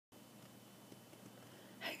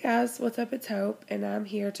Guys, what's up? It's Hope, and I'm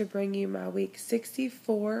here to bring you my week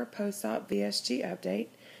 64 post-op VSG update.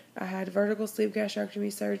 I had vertical sleeve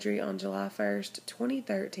gastrectomy surgery on July 1st,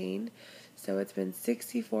 2013, so it's been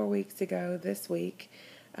 64 weeks ago this week,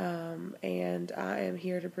 and I am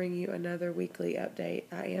here to bring you another weekly update.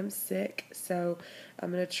 I am sick, so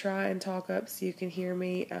I'm going to try and talk up so you can hear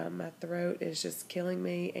me. My throat is just killing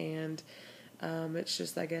me, and it's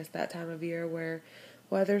just, I guess, that time of year where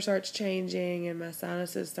weather starts changing and my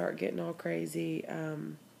sinuses start getting all crazy.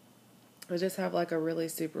 I just have like a really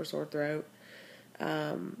super sore throat,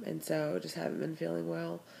 and so just haven't been feeling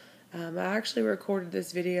well. I actually recorded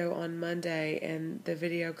this video on Monday and the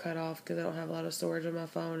video cut off because I don't have a lot of storage on my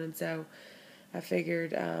phone, and so I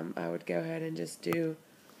figured I would go ahead and just do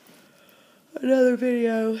another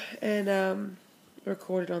video and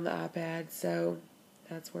record it on the iPad, so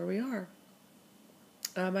that's where we are.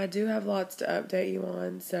 I do have lots to update you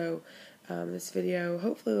on, so this video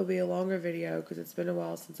hopefully will be a longer video because it's been a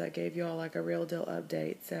while since I gave you all like a real deal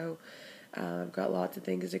update. So I've got lots of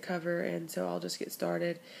things to cover, and so I'll just get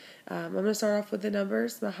started. I'm going to start off with the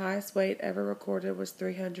numbers. My highest weight ever recorded was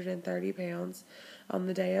 330 pounds. On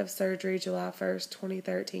the day of surgery, July 1st,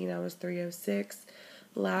 2013, I was 306.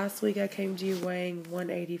 Last week I came to you weighing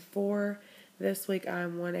 184. This week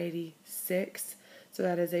I'm 186. So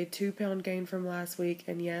that is a 2-pound gain from last week,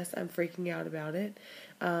 and yes, I'm freaking out about it.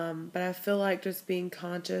 But I feel like just being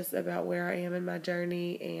conscious about where I am in my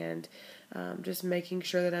journey and just making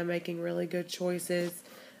sure that I'm making really good choices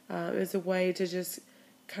is a way to just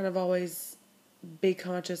kind of always be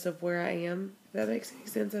conscious of where I am, if that makes any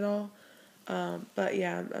sense at all. But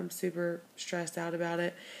yeah, I'm super stressed out about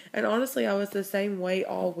it. And honestly, I was the same weight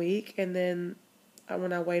all week, and then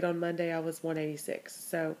when I weighed on Monday, I was 186.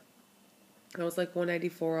 So I was like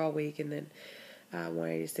 184 all week, and then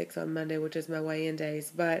 186 on Monday, which is my weigh-in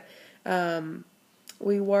days. But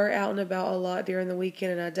we were out and about a lot during the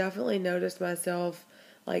weekend, and I definitely noticed myself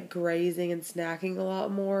like grazing and snacking a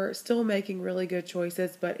lot more. Still making really good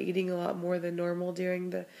choices, but eating a lot more than normal during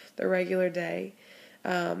the regular day.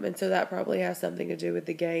 And so that probably has something to do with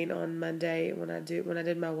the gain on Monday when I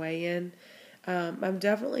did my weigh-in. I'm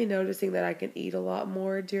definitely noticing that I can eat a lot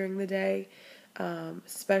more during the day.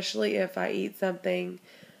 Especially if I eat something,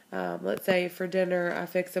 let's say for dinner I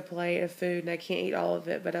fix a plate of food and I can't eat all of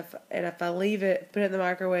it, but if I leave it, put it in the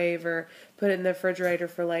microwave or put it in the refrigerator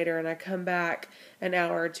for later, and I come back an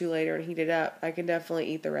hour or two later and heat it up, I can definitely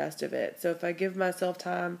eat the rest of it. So if I give myself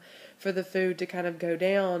time for the food to kind of go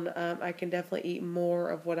down, I can definitely eat more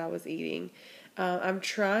of what I was eating. I'm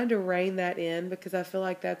trying to rein that in because I feel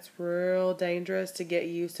like that's real dangerous to get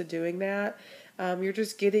used to doing that. You're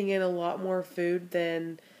just getting in a lot more food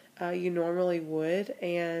than you normally would,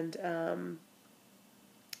 and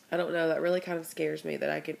I don't know, that really kind of scares me that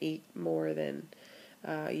I can eat more than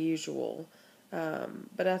usual.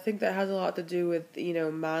 But I think that has a lot to do with,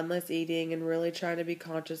 mindless eating and really trying to be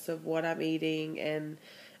conscious of what I'm eating and,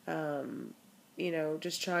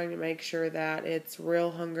 just trying to make sure that it's real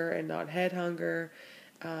hunger and not head hunger.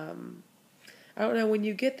 I don't know, when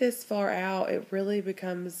you get this far out, it really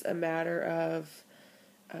becomes a matter of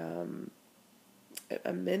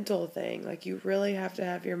a mental thing. Like, you really have to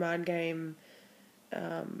have your mind game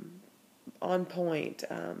on point.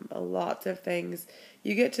 Lots of things.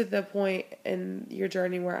 You get to the point in your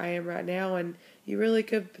journey where I am right now, and you really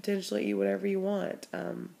could potentially eat whatever you want.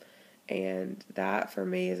 And that, for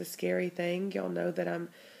me, is a scary thing. Y'all know that I'm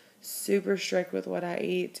super strict with what I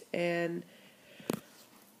eat, and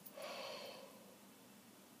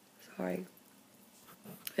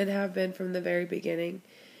and have been from the very beginning.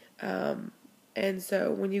 And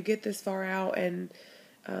so when you get this far out and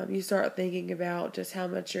you start thinking about just how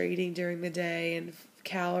much you're eating during the day and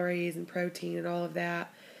calories and protein and all of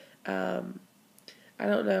that, I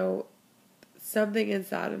don't know, something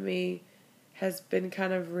inside of me has been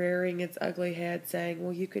kind of rearing its ugly head saying,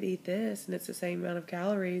 well, you could eat this and it's the same amount of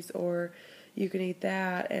calories, or you can eat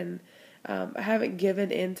that. And I haven't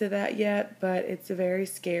given into that yet, but it's very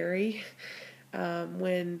scary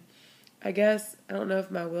when, I guess, I don't know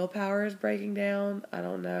if my willpower is breaking down. I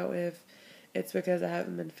don't know if it's because I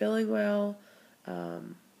haven't been feeling well.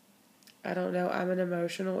 I don't know. I'm an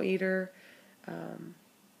emotional eater.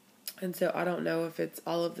 And so I don't know if it's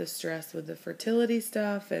all of the stress with the fertility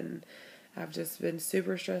stuff, and I've just been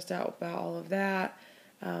super stressed out about all of that.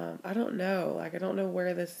 I don't know. I don't know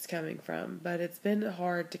where this is coming from, but it's been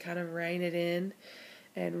hard to kind of rein it in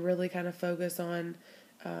and really kind of focus on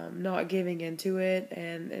not giving into it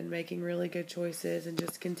and making really good choices and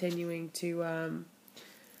just continuing to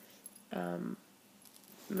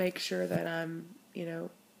make sure that I'm,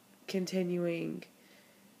 continuing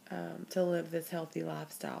to live this healthy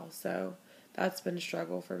lifestyle. So that's been a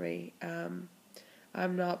struggle for me.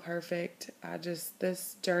 I'm not perfect.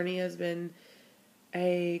 This journey has been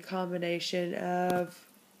a combination of,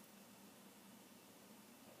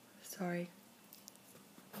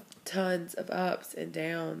 tons of ups and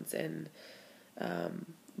downs and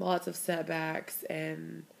lots of setbacks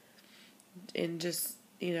and just,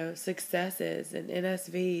 successes and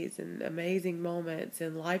NSVs and amazing moments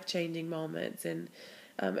and life-changing moments. And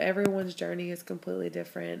everyone's journey is completely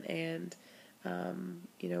different. And,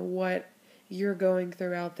 what you're going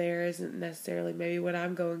through out there isn't necessarily maybe what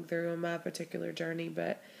I'm going through on my particular journey,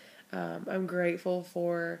 but I'm grateful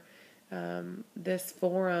for this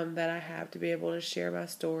forum that I have to be able to share my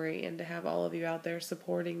story and to have all of you out there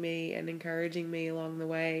supporting me and encouraging me along the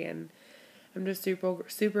way. And I'm just super,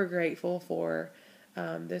 super grateful for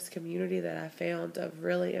this community that I found of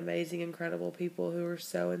really amazing, incredible people who are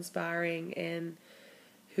so inspiring and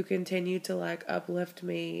who continue to uplift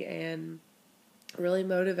me and really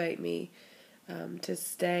motivate me to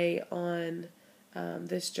stay on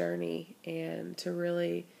this journey and to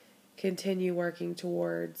really continue working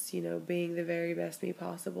towards, being the very best me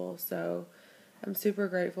possible. So I'm super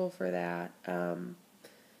grateful for that.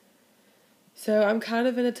 So I'm kind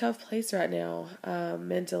of in a tough place right now,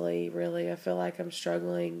 mentally, really. I feel like I'm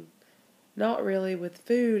struggling, not really with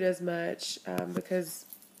food as much, because,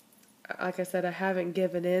 like I said, I haven't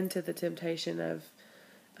given in to the temptation of,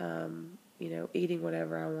 eating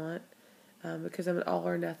whatever I want. Because I'm an all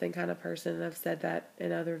or nothing kind of person, and I've said that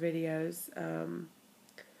in other videos.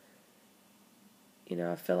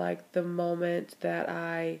 I feel like the moment that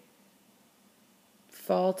I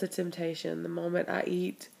fall to temptation, the moment I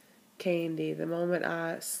eat candy, the moment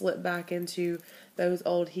I slip back into those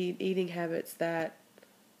old eating habits, that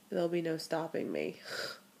there'll be no stopping me,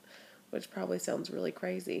 which probably sounds really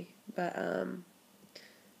crazy, but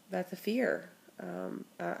that's a fear.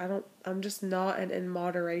 I'm just not an in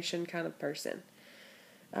moderation kind of person.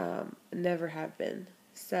 Never have been.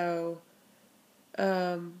 So,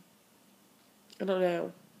 I don't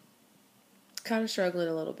know. Kind of struggling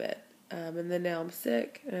a little bit. And then now I'm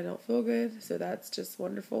sick and I don't feel good. So that's just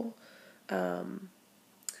wonderful.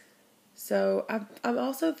 So I'm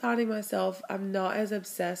also finding myself, I'm not as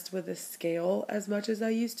obsessed with the scale as much as I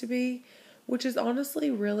used to be, which is honestly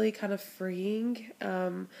really kind of freeing.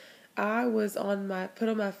 I was put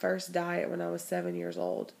on my first diet when I was 7 years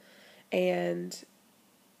old, and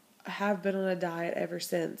I have been on a diet ever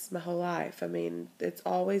since, my whole life. I mean, it's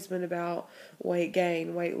always been about weight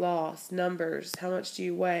gain, weight loss, numbers, how much do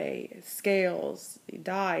you weigh, scales,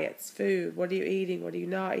 diets, food, what are you eating, what are you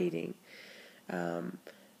not eating.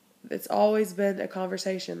 It's always been a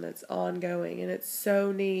conversation that's ongoing, and it's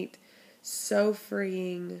so neat, so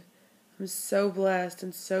freeing. I'm so blessed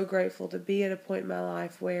and so grateful to be at a point in my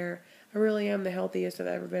life where I really am the healthiest I've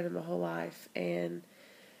ever been in my whole life. And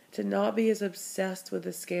to not be as obsessed with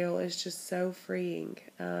the scale is just so freeing.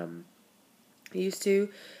 Used to,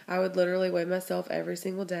 I would literally weigh myself every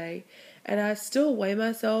single day. And I still weigh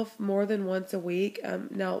myself more than once a week.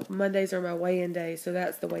 Now, Mondays are my weigh-in day, so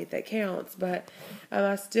that's the weight that counts. But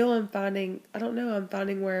I still am finding, I'm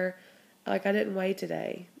finding where, I didn't weigh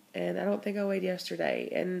today. And I don't think I weighed yesterday.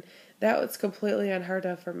 And that was completely unheard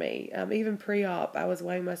of for me. Even pre-op, I was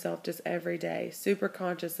weighing myself just every day, super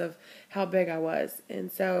conscious of how big I was.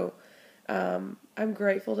 And so I'm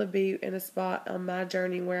grateful to be in a spot on my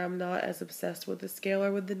journey where I'm not as obsessed with the scale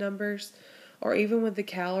or with the numbers or even with the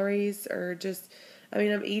calories or just,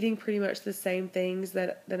 I'm eating pretty much the same things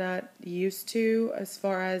that I used to as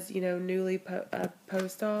far as, newly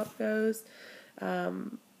post-op goes.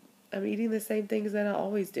 I'm eating the same things that I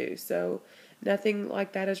always do. So nothing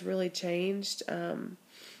like that has really changed. And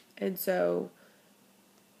so,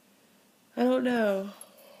 I don't know.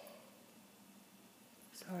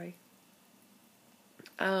 Sorry.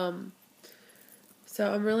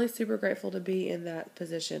 So I'm really super grateful to be in that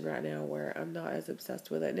position right now where I'm not as obsessed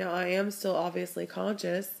with it. Now, I am still obviously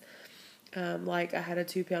conscious. I had a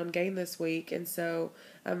 2-pound gain this week, and so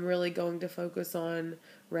I'm really going to focus on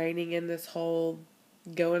reining in this whole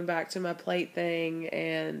going back to my plate thing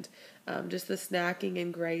and just the snacking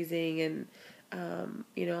and grazing and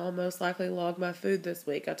I'll most likely log my food this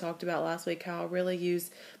week. I talked about last week how I really use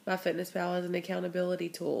my FitnessPal as an accountability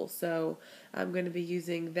tool. So I'm going to be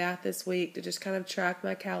using that this week to just kind of track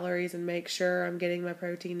my calories and make sure I'm getting my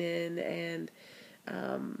protein in. And,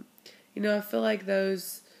 I feel like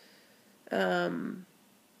those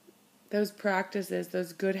practices,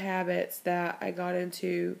 those good habits that I got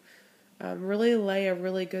into really lay a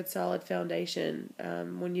really good solid foundation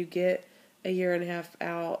when you get a year and a half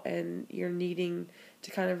out and you're needing to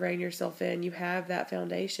kind of rein yourself in, you have that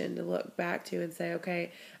foundation to look back to and say,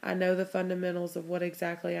 okay, I know the fundamentals of what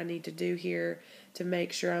exactly I need to do here to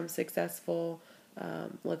make sure I'm successful.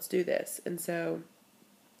 Let's do this. And so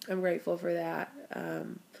I'm grateful for that.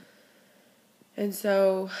 And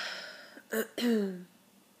so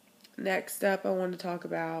next up, I want to talk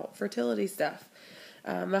about fertility stuff.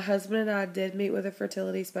 My husband and I did meet with a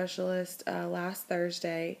fertility specialist last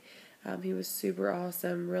Thursday. He was super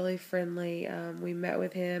awesome, really friendly. We met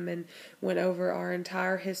with him and went over our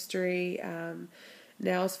entire history.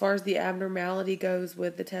 Now, as far as the abnormality goes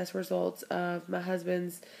with the test results of my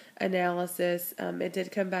husband's analysis, it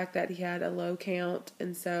did come back that he had a low count,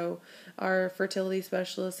 and so our fertility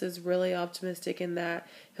specialist is really optimistic in that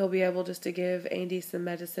he'll be able just to give Andy some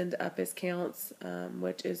medicine to up his counts,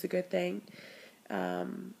 which is a good thing.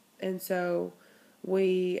 And so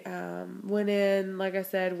we went in, like I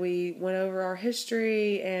said, we went over our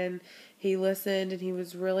history, and he listened, and he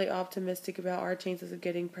was really optimistic about our chances of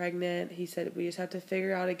getting pregnant. He said we just have to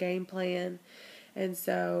figure out a game plan. And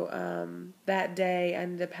so that day I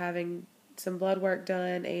ended up having some blood work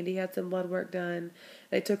done. Andy had some blood work done.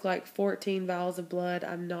 They took like 14 vials of blood.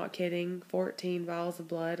 I'm not kidding. 14 vials of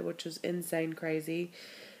blood, which was insane crazy.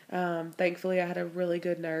 Thankfully, I had a really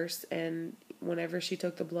good nurse, and whenever she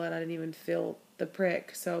took the blood, I didn't even feel the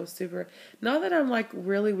prick. So super, not that I'm like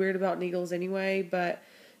really weird about needles anyway, but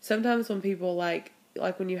sometimes when people like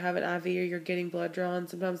when you have an IV or you're getting blood drawn,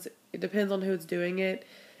 sometimes it depends on who's doing it.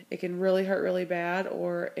 It can really hurt really bad,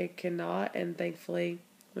 or it cannot. And thankfully,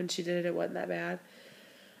 when she did it, it wasn't that bad.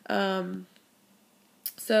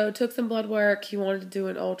 So took some blood work. He wanted to do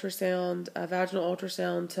an ultrasound, a vaginal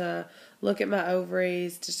ultrasound, to look at my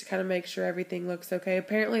ovaries, just to kind of make sure everything looks okay.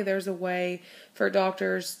 Apparently there's a way for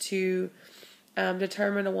doctors to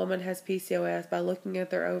determine a woman has PCOS by looking at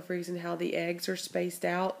their ovaries and how the eggs are spaced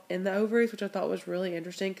out in the ovaries, which I thought was really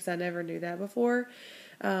interesting because I never knew that before.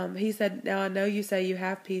 He said, now I know you say you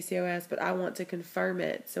have PCOS, but I want to confirm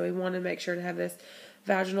it. So he wanted to make sure to have this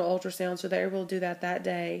vaginal ultrasound, so they were able to do that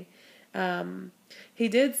day. He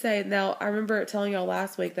did say, now I remember telling y'all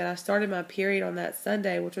last week that I started my period on that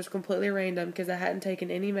Sunday, which was completely random because I hadn't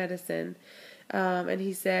taken any medicine. And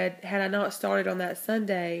he said, had I not started on that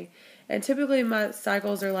Sunday, and typically my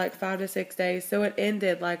cycles are like 5 to 6 days, so it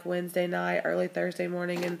ended like Wednesday night, early Thursday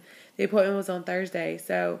morning, and the appointment was on Thursday.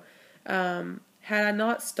 So, had I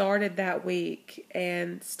not started that week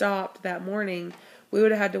and stopped that morning, we would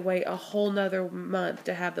have had to wait a whole nother month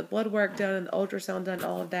to have the blood work done and the ultrasound done,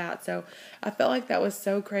 all of that. So I felt like that was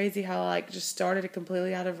so crazy how I like just started it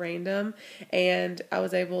completely out of random, and I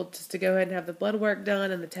was able just to go ahead and have the blood work done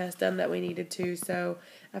and the test done that we needed to. So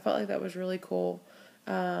I felt like that was really cool.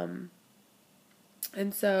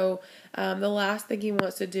 And so the last thing he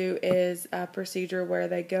wants to do is a procedure where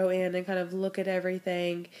they go in and kind of look at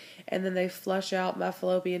everything, and then they flush out my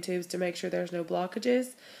fallopian tubes to make sure there's no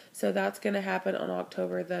blockages. So that's going to happen on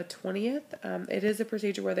October the 20th. It is a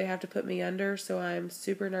procedure where they have to put me under, so I'm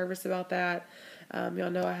super nervous about that.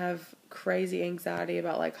 Y'all know I have crazy anxiety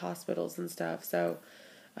about like hospitals and stuff, so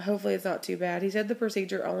hopefully it's not too bad. He said the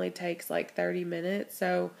procedure only takes like 30 minutes,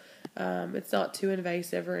 so it's not too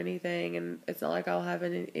invasive or anything, and it's not like I'll have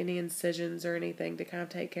any incisions or anything to kind of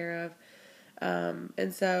take care of.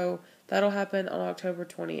 And so that'll happen on October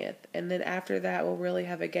 20th. And then after that, we'll really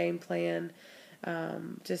have a game plan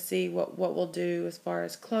to see what we'll do as far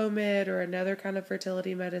as Clomid or another kind of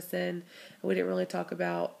fertility medicine. We didn't really talk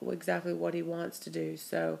about exactly what he wants to do,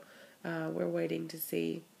 so we're waiting to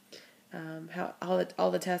see how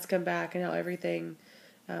all the tests come back and how everything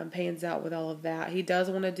pans out with all of that. He does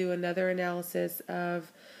want to do another analysis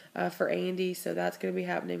of for Andy, so that's going to be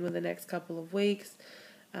happening within the next couple of weeks.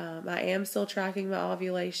 I am still tracking my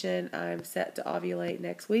ovulation. I'm set to ovulate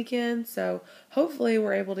next weekend, so hopefully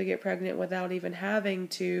we're able to get pregnant without even having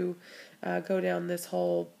to go down this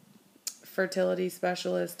whole fertility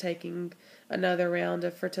specialist taking another round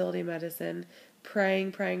of fertility medicine.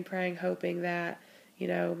 Praying, hoping that,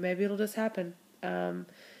 maybe it'll just happen.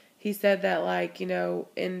 He said that, like,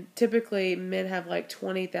 and typically men have like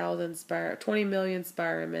 20 million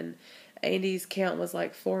sperm, and Andy's count was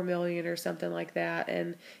like 4 million or something like that.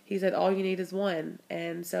 And he said, all you need is one.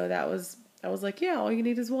 And so I was like, yeah, all you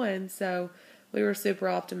need is one. So we were super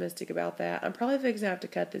optimistic about that. I'm probably fixing to have to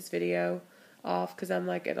cut this video off because I'm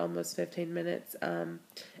like at almost 15 minutes. And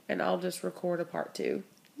I'll just record a part 2.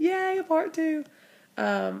 Yay, a part 2.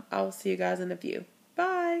 I'll see you guys in a few.